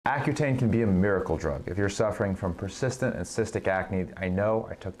Accutane can be a miracle drug. If you're suffering from persistent and cystic acne, I know,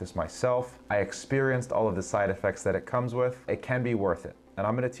 I took this myself. I experienced all of the side effects that it comes with. It can be worth it. And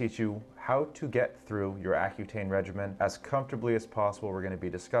I'm going to teach you how to get through your Accutane regimen as comfortably as possible. We're going to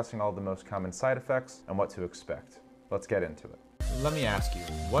be discussing all the most common side effects and what to expect. Let's get into it. Let me ask you,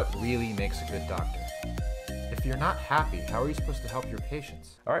 what really makes a good doctor? If you're not happy, how are you supposed to help your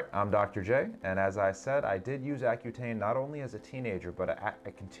patients? All right, I'm Dr. J, and as I said, I did use Accutane not only as a teenager, but I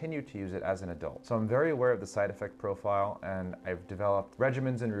continue to use it as an adult. So I'm very aware of the side effect profile, and I've developed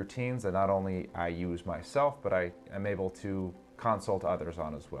regimens and routines that not only I use myself, but I am able to consult others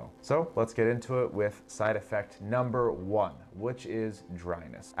on as well. So let's get into it with side effect number 1, which is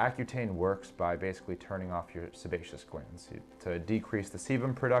dryness. Accutane works by basically turning off your sebaceous glands to decrease the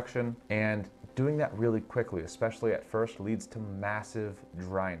sebum production, and doing that really quickly, especially at first, leads to massive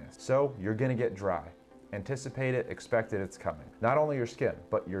dryness. So you're gonna get dry. Anticipate it, expect it, it's coming. Not only your skin,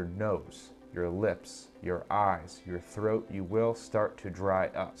 but your nose, your lips, your eyes, your throat, you will start to dry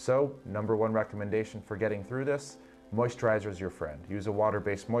up. So number 1 recommendation for getting through this: moisturizer is your friend. Use a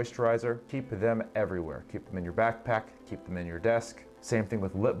water-based moisturizer. Keep them everywhere. Keep them in your backpack, keep them in your desk. Same thing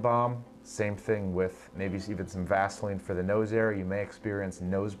with lip balm. Same thing with maybe even some Vaseline for the nose area. You may experience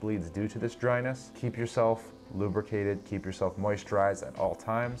nosebleeds due to this dryness. Keep yourself lubricated, keep yourself moisturized at all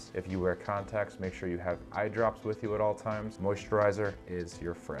times. If you wear contacts, make sure you have eye drops with you at all times. Moisturizer is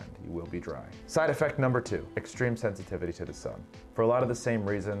your friend. You will be dry. Side effect number 2, extreme sensitivity to the sun. For a lot of the same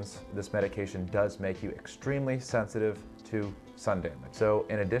reasons, this medication does make you extremely sensitive to sun damage. So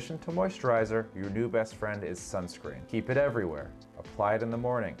in addition to moisturizer, your new best friend is sunscreen. Keep it everywhere. Apply it in the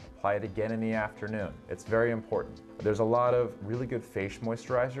morning, apply it again in the afternoon. It's very important. There's a lot of really good face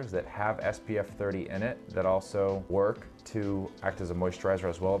moisturizers that have SPF 30 in it that also work to act as a moisturizer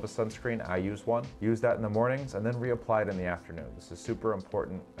as well as a sunscreen. I use one. Use that in the mornings and then reapply it in the afternoon. This is super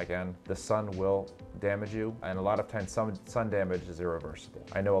important. Again, the sun will damage you, and a lot of times sun damage is irreversible.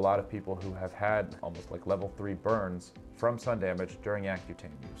 I know a lot of people who have had almost like level 3 burns from sun damage during Accutane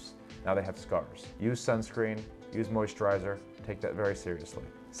use. Now they have scars. Use sunscreen, use moisturizer, take that very seriously.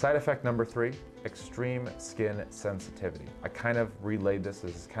 Side effect number 3, extreme skin sensitivity. I kind of relayed this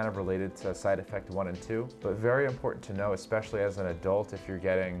as kind of related to side effect 1 and 2, but very important to know, especially as an adult, if you're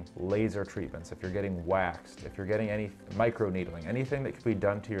getting laser treatments, if you're getting waxed, if you're getting any microneedling, anything that could be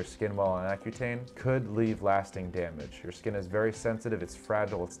done to your skin while on Accutane could leave lasting damage. Your skin is very sensitive, it's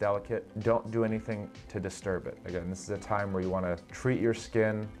fragile, it's delicate. Don't do anything to disturb it. Again, this is a time where you want to treat your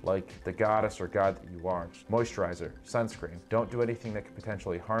skin like the goddess or god that you are. Moisturizer, sunscreen. Don't do anything that could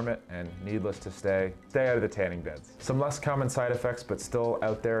potentially harm it, and needless to stay out of the tanning beds. Some less common side effects, but still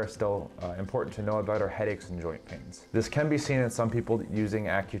out there, still important to know about, are headaches and joint pains. This can be seen in some people using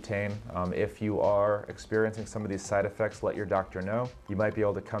Accutane. If you are experiencing some of these side effects, let your doctor know. You might be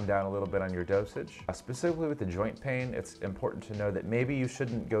able to come down a little bit on your dosage. Specifically with the joint pain, it's important to know that maybe you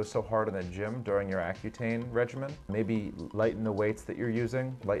shouldn't go so hard in the gym during your Accutane regimen. Maybe lighten the weights that you're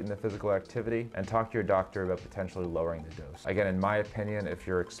using, lighten the physical activity, and talk to your doctor about potentially lowering the dose. Again, in my opinion, if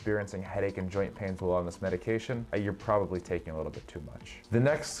you're experiencing headache and joint pains while on this medication, you're probably taking a little bit too much. The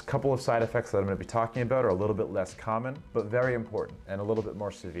next couple of side effects that I'm going to be talking about are a little bit less common, but very important and a little bit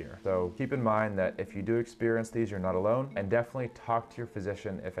more severe. So keep in mind that if you do experience these, you're not alone, and definitely talk to your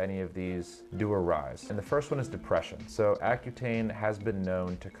physician if any of these do arise. And the first one is depression. So Accutane has been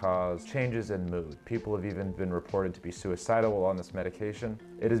known to cause changes in mood. People have even been reported to be suicidal while on this medication.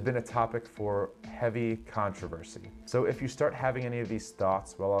 It has been a topic for heavy controversy. So if you start having any of these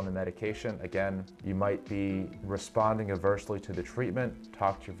thoughts while on the medication, again, you might be responding adversely to the treatment.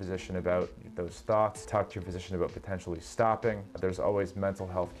 Talk to your physician about those thoughts. Talk to your physician about potentially stopping. There's always mental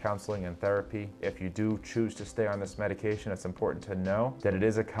health counseling and therapy. If you do choose to stay on this medication, it's important to know that it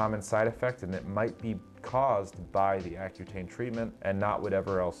is a common side effect and it might be caused by the Accutane treatment and not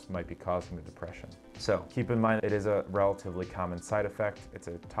whatever else might be causing the depression. So keep in mind, it is a relatively common side effect. It's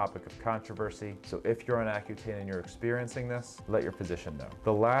a topic of controversy. So if you're on Accutane and you're experiencing this, let your physician know.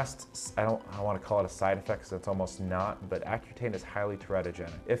 The last, I want to call it a side effect because it's almost not, but Accutane is highly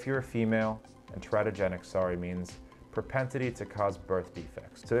teratogenic. If you're a female, and teratogenic, means propensity to cause birth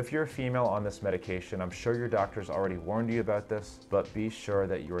defects. So if you're a female on this medication, I'm sure your doctor's already warned you about this, but be sure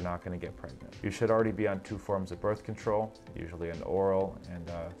that you are not going to get pregnant. You should already be on 2 forms of birth control, usually an oral and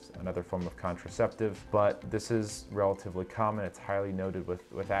another form of contraceptive, but this is relatively common. It's highly noted with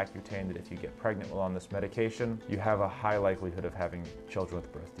Accutane that if you get pregnant while on this medication, you have a high likelihood of having children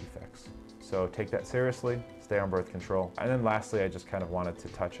with birth defects. So take that seriously, stay on birth control. And then lastly, I just kind of wanted to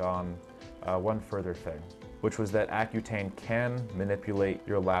touch on one further thing. which was that Accutane can manipulate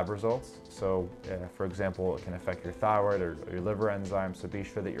your lab results. So for example, it can affect your thyroid or your liver enzymes, so be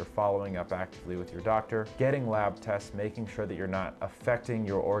sure that you're following up actively with your doctor, getting lab tests, making sure that you're not affecting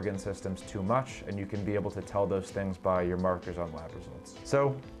your organ systems too much, and you can be able to tell those things by your markers on lab results.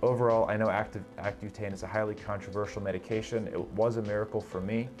 So overall, I know Accutane is a highly controversial medication. It was a miracle for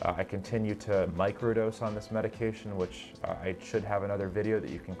me. I continue to microdose on this medication, which I should have another video that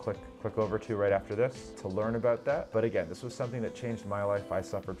you can click over to right after this to learn about that. But again, this was something that changed my life. I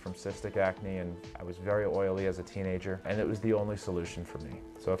suffered from cystic acne and I was very oily as a teenager, and it was the only solution for me.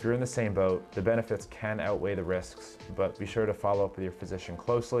 So if you're in the same boat, the benefits can outweigh the risks, but be sure to follow up with your physician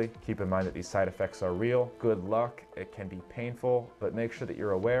closely. Keep in mind that these side effects are real. Good luck. It can be painful, but make sure that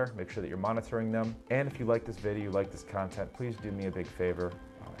you're aware, make sure that you're monitoring them. And if you like this video, you like this content, please do me a big favor.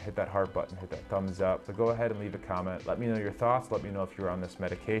 Hit that heart button, hit that thumbs up. So go ahead and leave a comment. Let me know your thoughts. Let me know if you're on this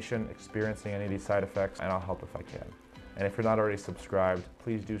medication, experiencing any of these side effects, and I'll help if I can. And if you're not already subscribed,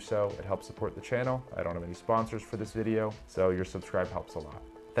 please do so. It helps support the channel. I don't have any sponsors for this video, so your subscribe helps a lot.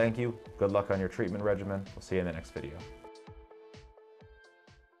 Thank you. Good luck on your treatment regimen. We'll see you in the next video.